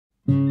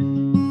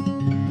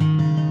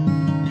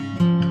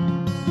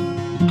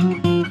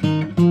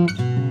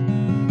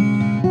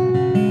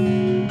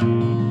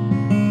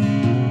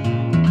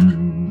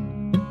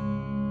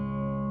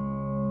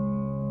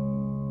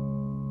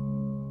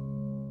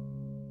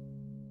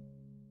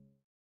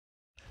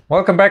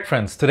Welcome back,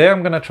 friends. Today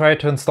I'm gonna try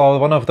to install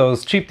one of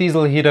those cheap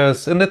diesel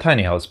heaters in the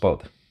Tiny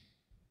Houseboat.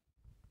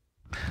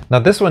 Now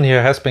this one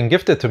here has been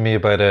gifted to me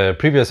by the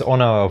previous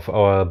owner of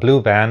our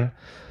blue van.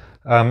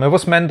 It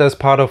was meant as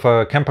part of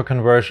a camper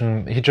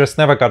conversion. He just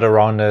never got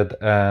around it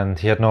and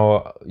he had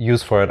no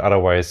use for it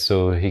otherwise,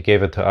 so he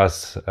gave it to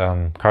us.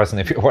 Carson,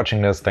 if you're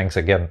watching this, thanks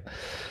again.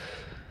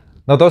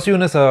 Now those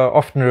units are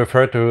often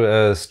referred to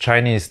as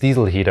Chinese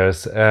diesel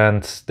heaters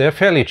and they're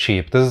fairly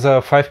cheap. This is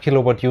a 5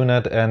 kilowatt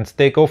unit and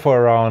they go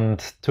for around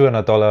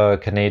 $200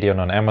 Canadian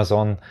on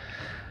Amazon.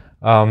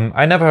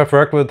 I never have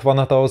worked with one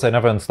of those, I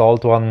never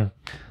installed one.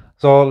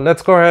 So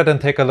let's go ahead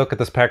and take a look at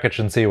this package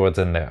and see what's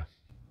in there.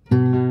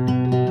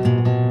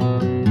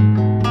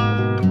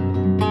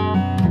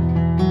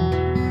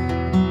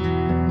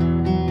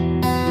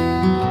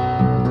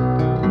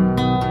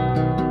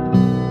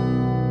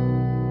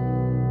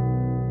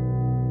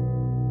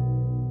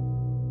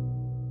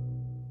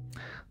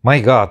 My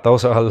God,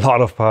 those are a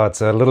lot of parts,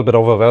 a little bit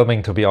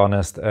overwhelming to be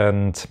honest.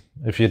 And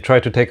if you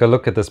try to take a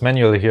look at this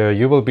manual here,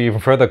 you will be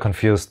even further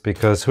confused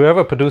because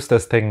whoever produced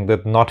this thing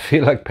did not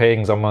feel like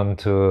paying someone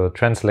to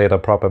translate a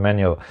proper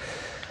manual.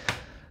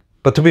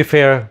 But to be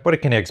fair,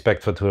 what can you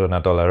expect for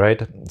 $200,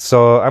 right?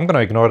 So I'm going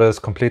to ignore this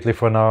completely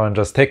for now and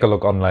just take a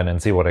look online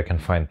and see what I can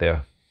find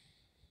there.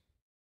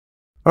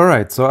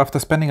 Alright, so after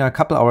spending a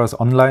couple hours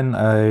online,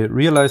 I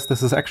realized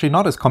this is actually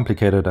not as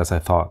complicated as I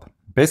thought.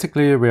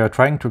 Basically, we are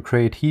trying to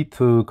create heat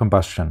through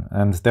combustion,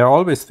 and there are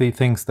always three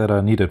things that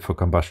are needed for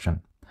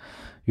combustion.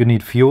 You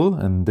need fuel,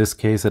 in this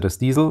case it is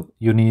diesel,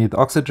 you need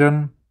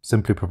oxygen,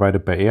 simply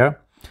provided by air,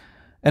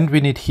 and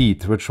we need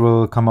heat, which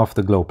will come off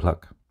the glow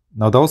plug.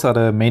 Now those are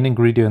the main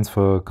ingredients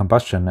for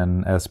combustion,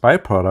 and as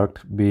byproduct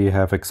we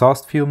have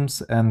exhaust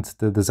fumes and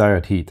the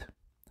desired heat.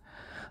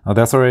 Now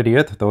that's already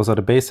it, those are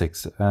the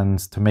basics, and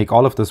to make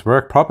all of this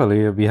work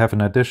properly we have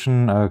in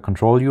addition a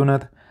control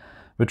unit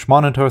which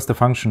monitors the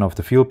function of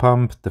the fuel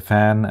pump, the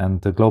fan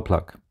and the glow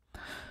plug.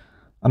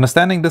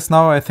 Understanding this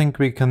now, I think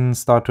we can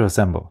start to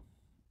assemble.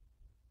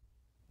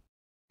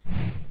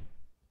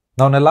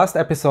 Now in the last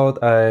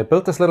episode I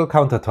built this little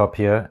countertop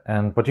here,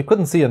 and what you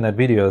couldn't see in that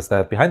video is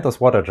that behind those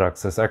water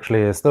jugs is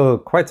actually still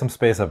quite some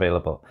space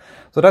available.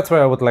 So that's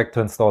where I would like to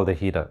install the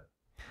heater.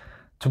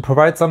 To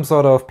provide some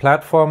sort of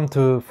platform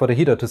for the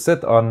heater to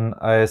sit on,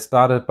 I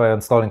started by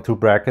installing two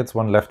brackets,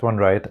 one left, one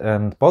right,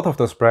 and both of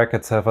those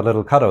brackets have a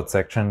little cutout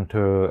section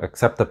to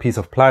accept a piece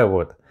of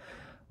plywood.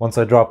 Once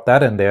I drop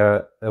that in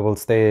there, it will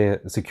stay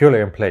securely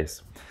in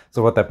place.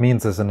 So what that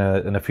means is in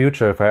the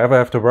future, if I ever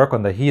have to work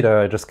on the heater,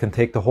 I just can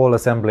take the whole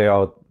assembly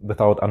out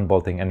without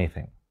unbolting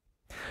anything.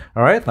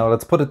 Alright, now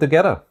let's put it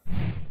together.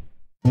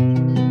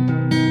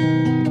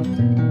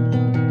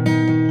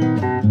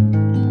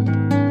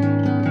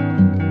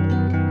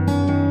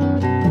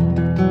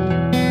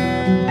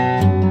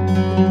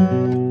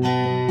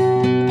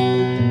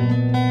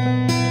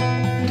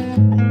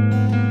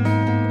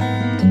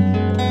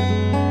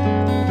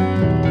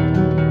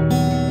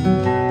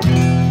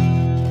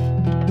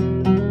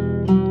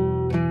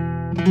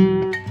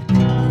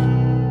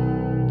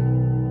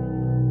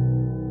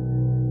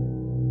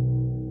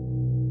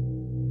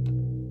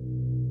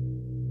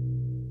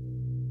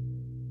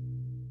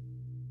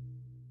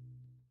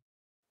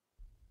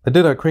 I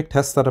did a quick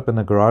test setup in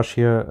the garage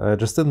here. I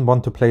just didn't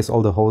want to place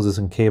all the hoses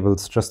and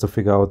cables just to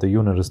figure out the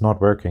unit is not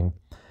working.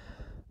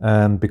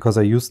 And because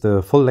I used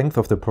the full length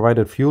of the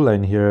provided fuel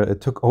line here, it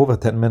took over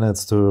 10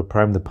 minutes to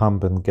prime the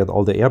pump and get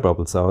all the air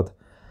bubbles out.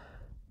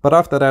 But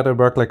after that it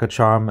worked like a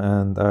charm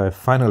and I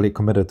finally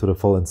committed to the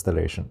full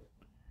installation.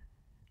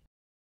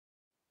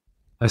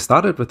 I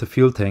started with the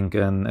fuel tank,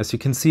 and as you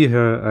can see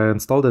here I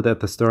installed it at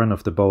the stern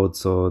of the boat,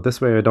 so this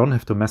way I don't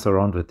have to mess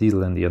around with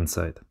diesel in the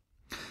inside.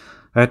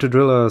 I had to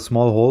drill a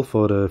small hole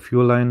for the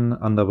fuel line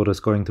under what is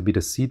going to be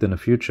the seat in the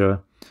future,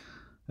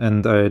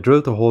 and I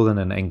drilled a hole in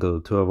an angle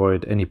to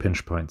avoid any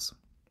pinch points.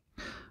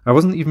 I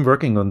wasn't even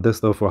working on this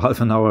though for half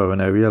an hour when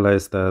I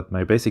realized that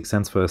my basic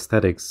sense for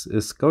aesthetics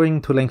is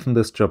going to lengthen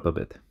this job a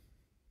bit.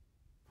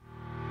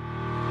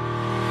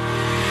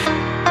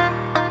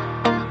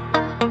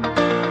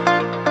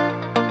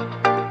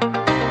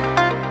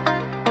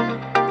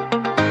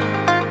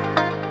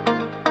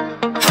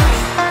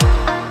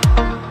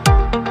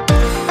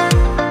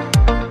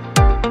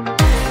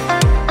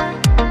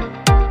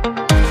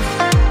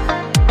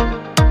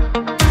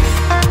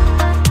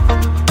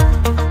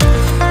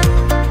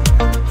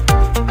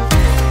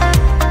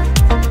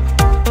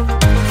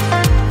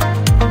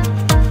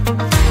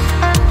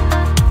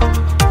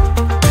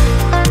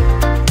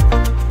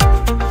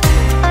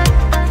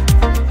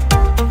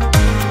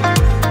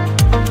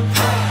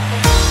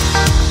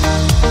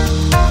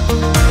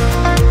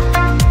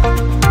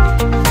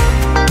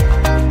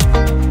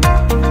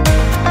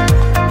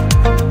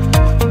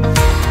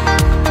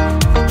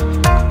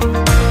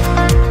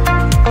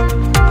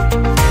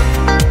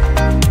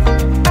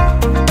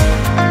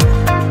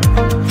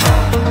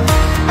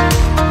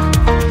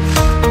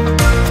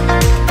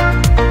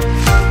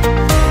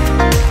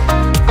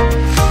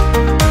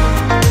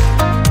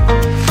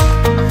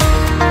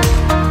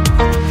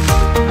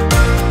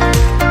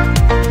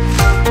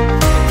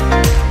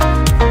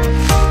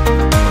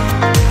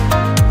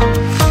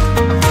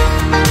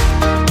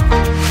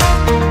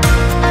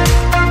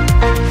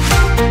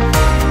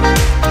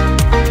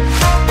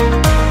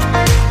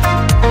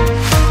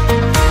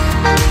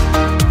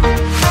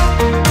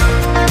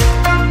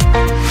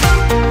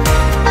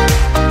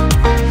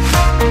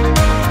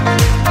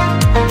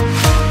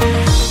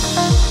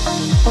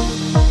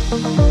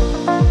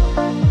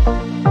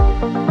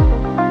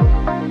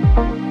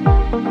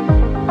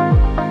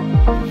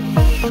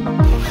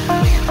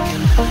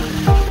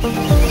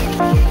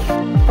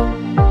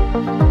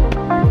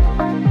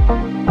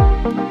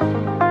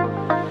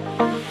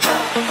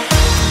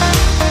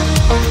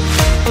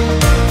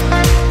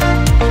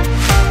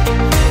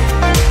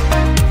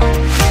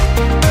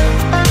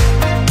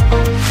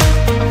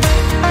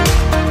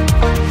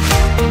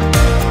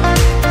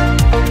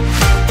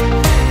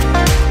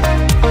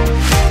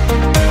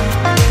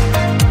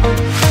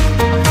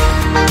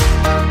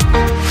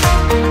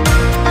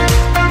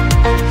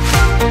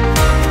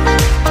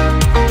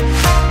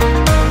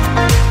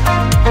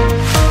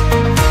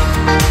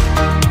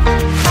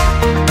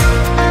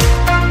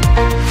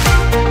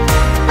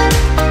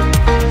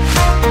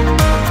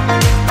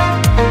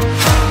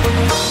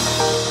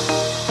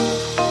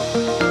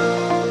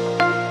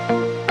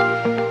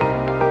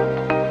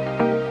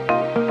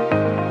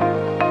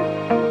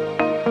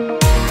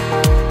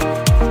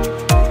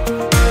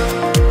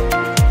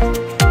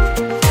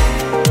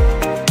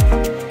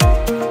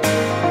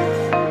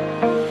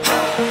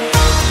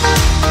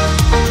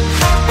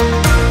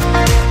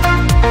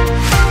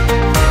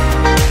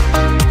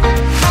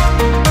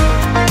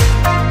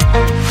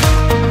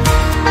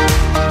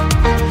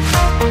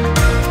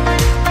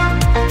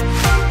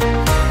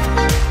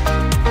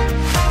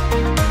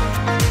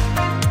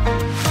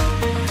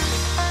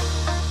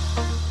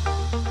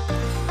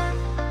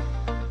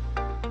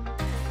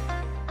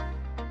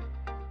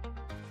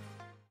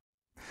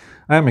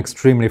 I'm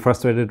extremely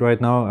frustrated right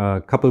now.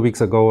 A couple of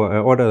weeks ago, I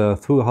ordered a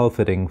through hull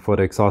fitting for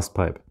the exhaust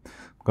pipe. I'm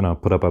gonna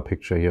put up a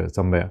picture here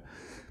somewhere.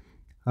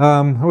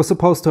 It was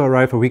supposed to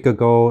arrive a week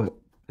ago.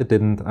 It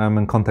didn't. I'm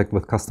in contact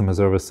with customer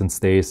service since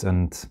days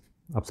and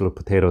absolute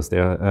potatoes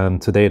there. And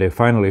today they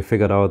finally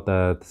figured out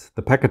that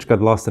the package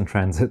got lost in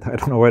transit. I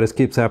don't know why this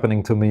keeps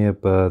happening to me,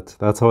 but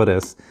that's how it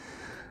is.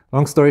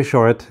 Long story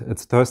short,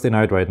 it's Thursday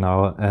night right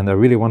now, and I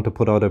really want to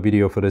put out a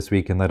video for this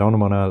week, and I don't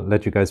want to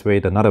let you guys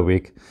wait another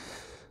week.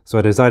 So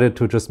I decided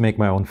to just make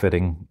my own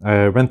fitting.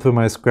 I went through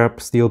my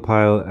scrap steel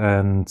pile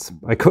and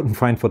I couldn't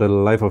find for the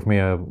life of me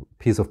a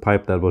piece of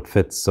pipe that would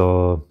fit.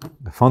 So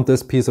I found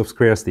this piece of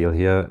square steel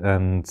here,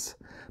 and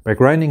by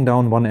grinding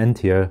down one end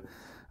here,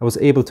 I was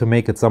able to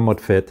make it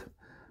somewhat fit.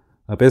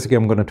 Basically,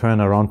 I'm going to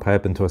turn a round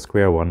pipe into a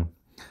square one.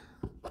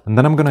 And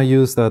then I'm going to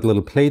use that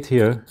little plate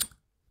here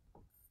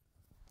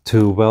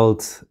to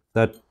weld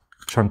that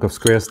chunk of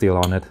square steel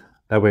on it.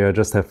 That way I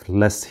just have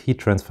less heat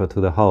transfer to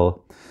the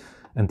hull.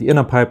 And the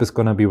inner pipe is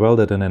going to be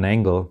welded in an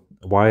angle.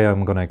 Why,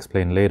 I'm going to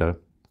explain later.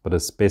 But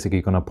it's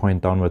basically going to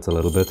point downwards a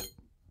little bit.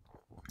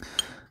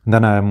 And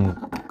then I'm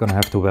going to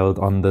have to weld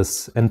on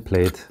this end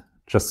plate,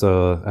 just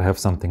so I have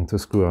something to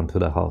screw onto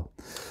the hull.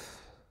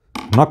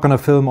 I'm not going to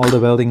film all the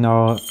welding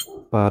now,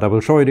 but I will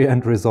show you the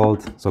end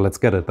result. So let's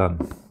get it done.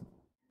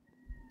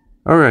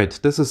 Alright,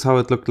 this is how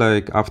it looked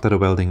like after the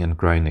welding and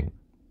grinding.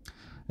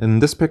 In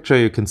this picture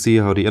you can see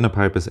how the inner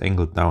pipe is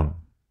angled down.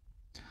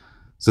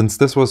 Since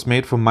this was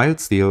made from mild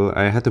steel,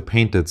 I had to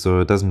paint it so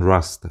it doesn't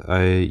rust.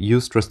 I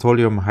used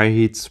Rust-Oleum high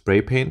heat spray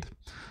paint,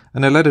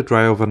 and I let it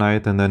dry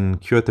overnight and then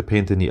cured the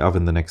paint in the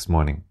oven the next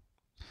morning.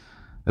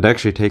 It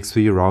actually takes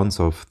 3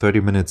 rounds of 30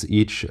 minutes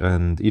each,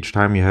 and each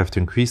time you have to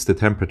increase the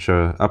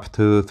temperature up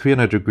to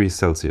 300 degrees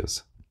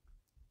Celsius.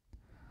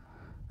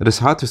 It is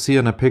hard to see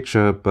in a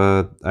picture,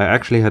 but I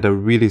actually had a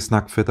really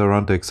snug fit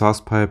around the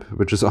exhaust pipe,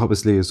 which is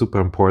obviously super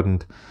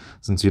important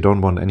since you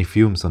don't want any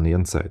fumes on the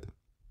inside.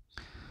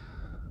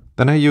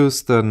 Then I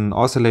used an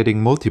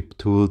oscillating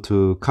multi-tool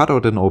to cut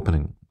out an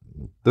opening.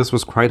 This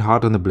was quite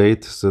hard on the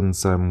blade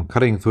since I'm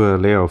cutting through a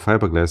layer of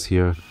fiberglass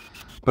here,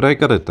 but I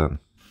got it done.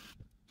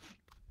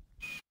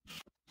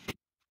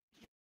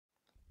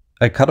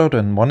 I cut out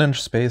an 1-inch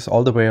space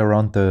all the way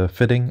around the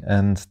fitting,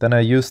 and then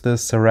I used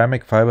this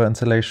ceramic fiber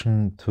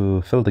insulation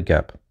to fill the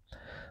gap.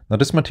 Now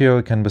this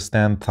material can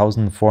withstand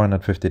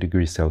 1450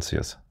 degrees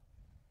Celsius.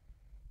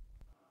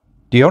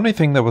 The only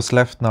thing that was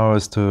left now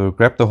is to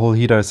grab the whole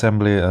heater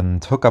assembly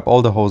and hook up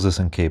all the hoses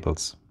and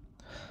cables.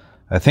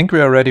 I think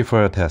we are ready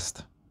for a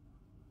test.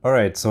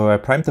 Alright, so I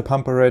primed the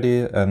pump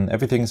already and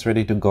everything is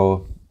ready to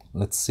go.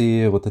 Let's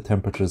see what the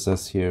temperature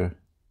says here.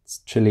 It's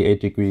chilly 8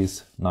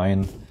 degrees,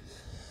 9.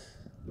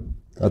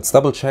 Let's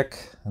double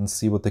check and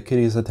see what the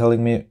kitties are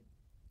telling me.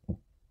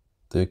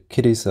 The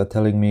kitties are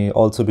telling me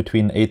also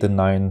between 8 and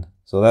 9,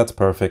 so that's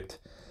perfect.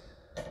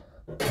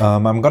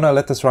 I'm gonna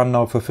let this run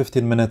now for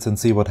 15 minutes and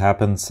see what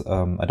happens.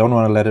 I don't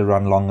want to let it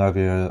run longer.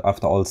 We're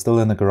after all still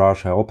in the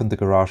garage. I opened the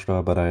garage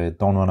door, but I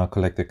don't want to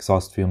collect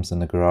exhaust fumes in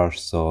the garage.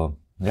 So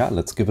yeah,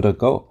 let's give it a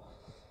go.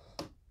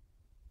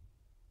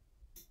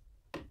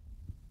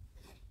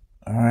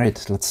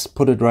 Alright, let's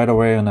put it right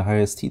away on the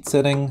highest heat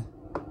setting.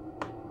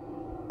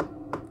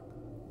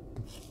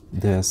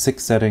 There are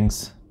 6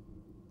 settings.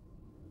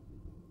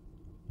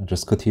 I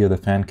just could hear the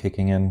fan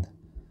kicking in.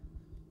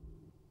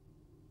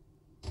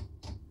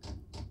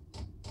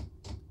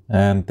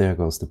 And there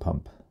goes the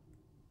pump.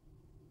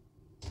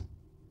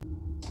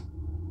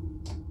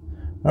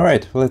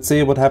 Alright, let's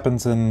see what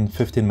happens in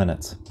 15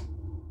 minutes.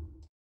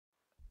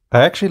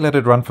 I actually let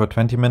it run for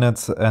 20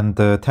 minutes and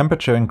the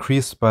temperature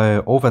increased by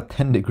over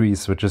 10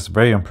 degrees, which is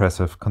very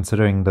impressive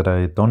considering that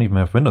I don't even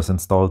have windows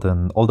installed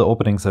and all the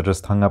openings are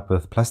just hung up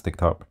with plastic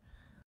tarp.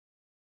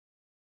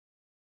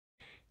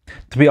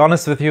 To be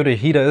honest with you, the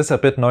heater is a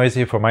bit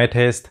noisy for my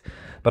taste,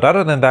 but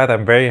other than that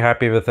I'm very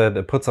happy with it.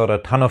 It puts out a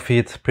ton of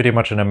heat pretty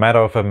much in a matter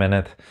of a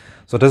minute.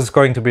 So this is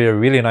going to be a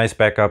really nice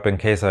backup in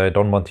case I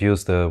don't want to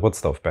use the wood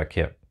stove back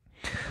here.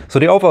 So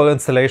the overall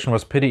installation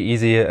was pretty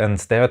easy and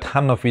there are a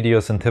ton of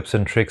videos and tips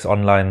and tricks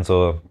online,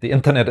 so the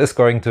internet is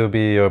going to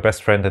be your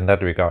best friend in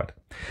that regard.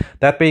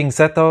 That being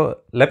said though,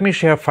 let me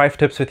share 5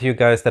 tips with you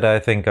guys that I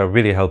think are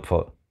really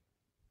helpful.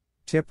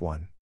 Tip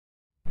 1.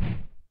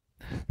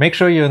 Make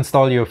sure you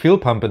install your fuel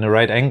pump in the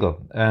right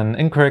angle. An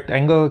incorrect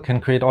angle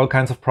can create all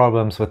kinds of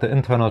problems with the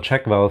internal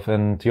check valve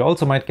and you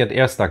also might get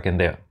air stuck in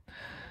there.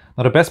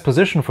 Now the best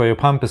position for your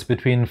pump is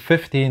between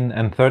 15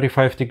 and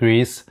 35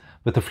 degrees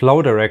with the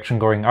flow direction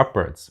going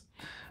upwards.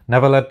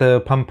 Never let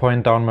the pump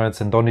point downwards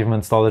and don't even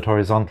install it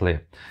horizontally.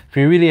 If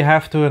you really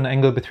have to, an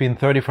angle between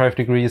 35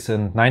 degrees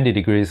and 90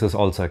 degrees is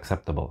also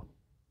acceptable.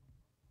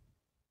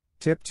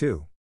 Tip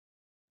 2.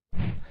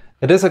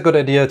 It is a good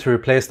idea to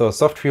replace those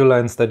soft fuel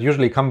lines that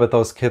usually come with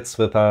those kits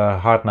with a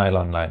hard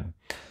nylon line.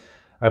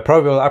 I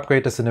probably will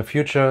upgrade this in the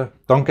future.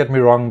 Don't get me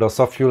wrong, those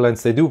soft fuel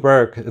lines, they do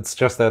work, it's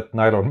just that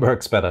nylon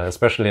works better,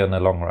 especially in the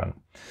long run.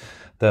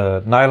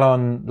 The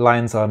nylon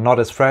lines are not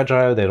as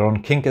fragile, they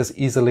don't kink as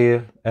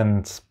easily,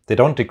 and they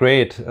don't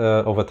degrade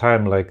over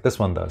time like this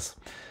one does.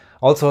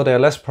 Also, they're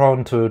less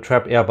prone to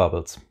trap air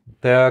bubbles.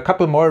 There are a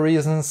couple more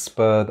reasons,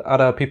 but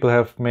other people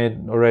have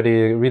made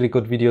already really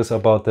good videos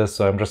about this,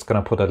 so I'm just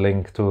gonna put a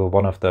link to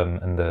one of them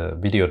in the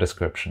video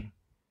description.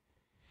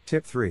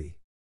 Tip 3.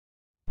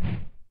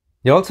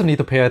 You also need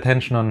to pay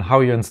attention on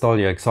how you install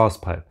your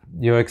exhaust pipe.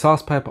 Your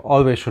exhaust pipe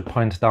always should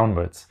point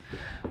downwards.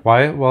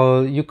 Why?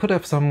 Well, you could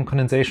have some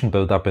condensation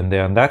built up in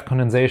there, and that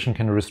condensation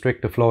can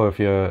restrict the flow of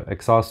your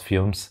exhaust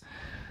fumes,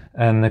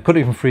 and it could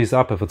even freeze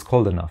up if it's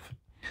cold enough.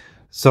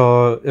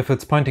 So if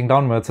it's pointing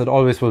downwards, it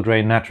always will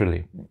drain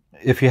naturally.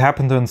 If you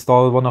happen to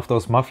install one of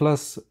those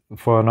mufflers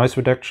for noise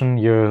reduction,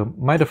 you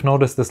might have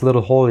noticed this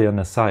little hole here on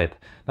the side.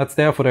 That's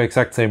there for the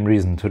exact same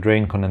reason, to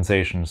drain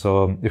condensation.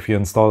 So if you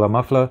install a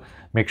muffler,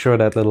 make sure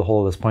that little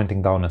hole is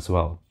pointing down as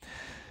well.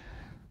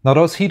 Now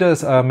those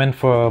heaters are meant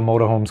for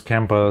motorhomes,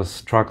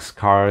 campers, trucks,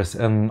 cars,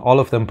 and all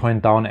of them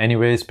point down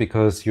anyways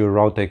because you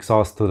route the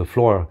exhaust to the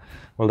floor.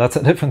 Well, that's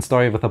a different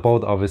story with a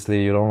boat,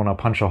 obviously. You don't want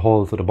to punch a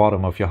hole to the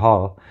bottom of your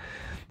hull.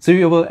 So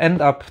you will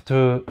end up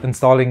to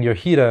installing your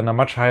heater in a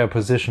much higher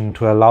position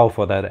to allow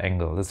for that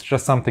angle. It's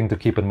just something to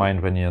keep in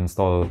mind when you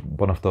install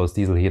one of those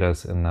diesel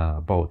heaters in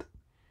a boat.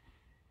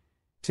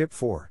 Tip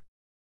 4.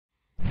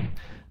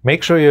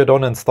 Make sure you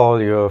don't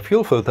install your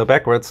fuel filter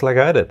backwards like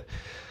I did.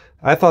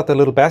 I thought the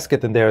little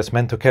basket in there is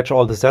meant to catch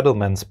all the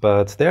settlements,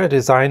 but they're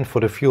designed for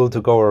the fuel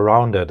to go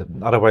around it.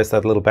 Otherwise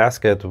that little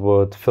basket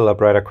would fill up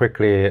rather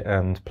quickly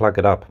and plug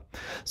it up.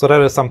 So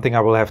that is something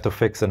I will have to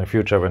fix in the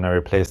future when I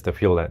replace the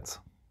fuel lines.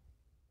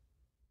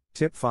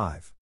 Tip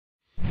 5.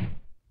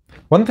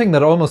 One thing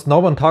that almost no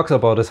one talks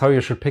about is how you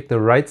should pick the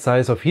right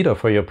size of heater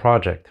for your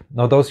project.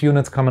 Now those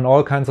units come in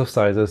all kinds of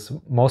sizes,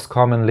 most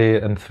commonly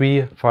in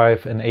 3,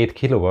 5 and 8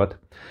 kilowatt.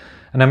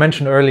 And I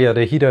mentioned earlier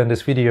the heater in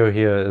this video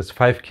here is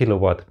 5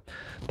 kilowatt.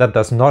 That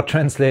does not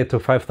translate to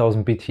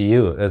 5000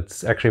 BTU,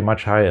 it's actually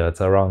much higher,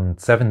 it's around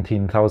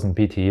 17,000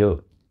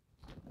 BTU.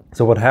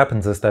 So what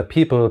happens is that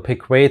people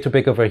pick way too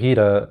big of a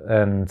heater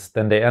and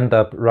then they end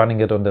up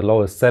running it on the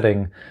lowest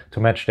setting to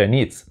match their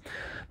needs.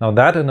 Now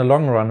that in the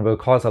long run will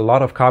cause a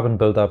lot of carbon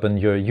buildup and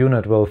your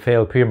unit will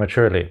fail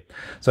prematurely.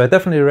 So I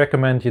definitely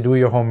recommend you do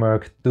your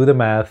homework, do the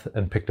math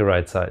and pick the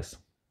right size.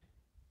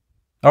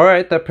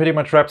 Alright, that pretty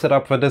much wraps it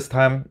up for this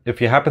time. If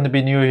you happen to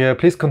be new here,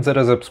 please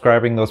consider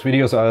subscribing. Those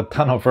videos are a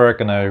ton of work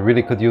and I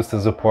really could use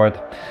the support.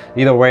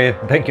 Either way,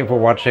 thank you for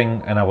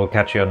watching and I will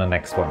catch you on the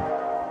next one.